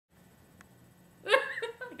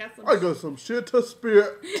I got some shit to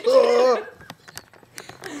spit. Hey,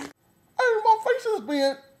 my face is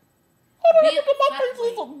bent. I don't know my face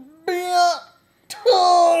is bent.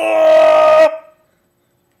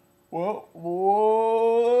 Well,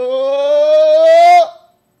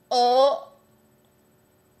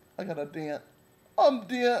 I got a dent. I'm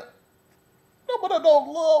dent. No, but I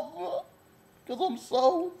don't love her. Because I'm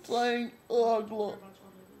so dang ugly.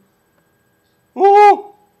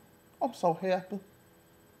 Ooh! I'm so happy.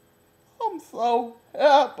 I'm so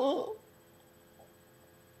happy.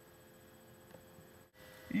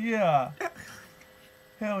 Yeah.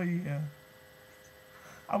 Hell yeah.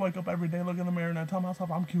 I wake up every day, look in the mirror, and I tell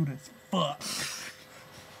myself I'm cute as fuck.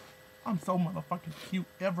 I'm so motherfucking cute.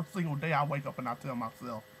 Every single day I wake up and I tell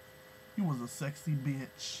myself, you was a sexy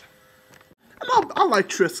bitch. And I like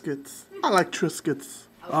Triscuits. I like Triscuits.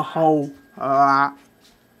 A whole lot.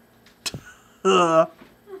 I'm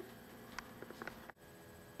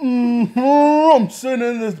sitting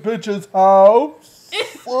in this bitch's house.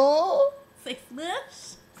 Say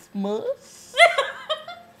smush. Smush.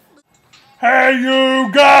 Hey,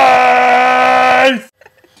 you guys!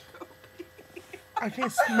 I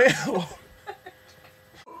can't smell.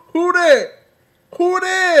 Who that? Who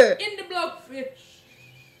that? In the blowfish.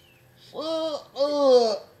 Got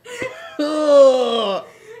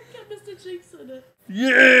Mr. Cheeks in it.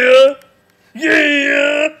 Yeah!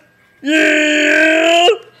 Yeah! Yeah!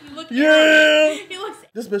 Yeah! He looks.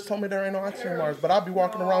 This bitch told me there ain't no action marks, but I'll be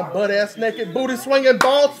walking around butt-ass naked, booty swinging,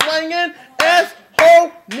 ball swinging,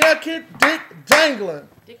 asshole naked, dick dangling.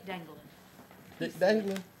 Dick dangling. Dick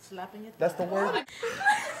dangling? Slapping it. That's the word.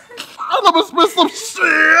 I'm gonna spit some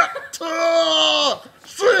shit!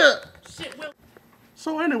 Shit! Shit, Will.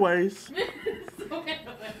 So anyways.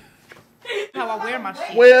 How I wear my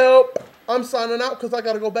shit. Well, I'm signing out because I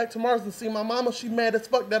gotta go back to Mars and see my mama. She mad as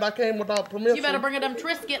fuck that I came without permission. You better bring her them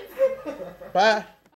Triscuits. Bye.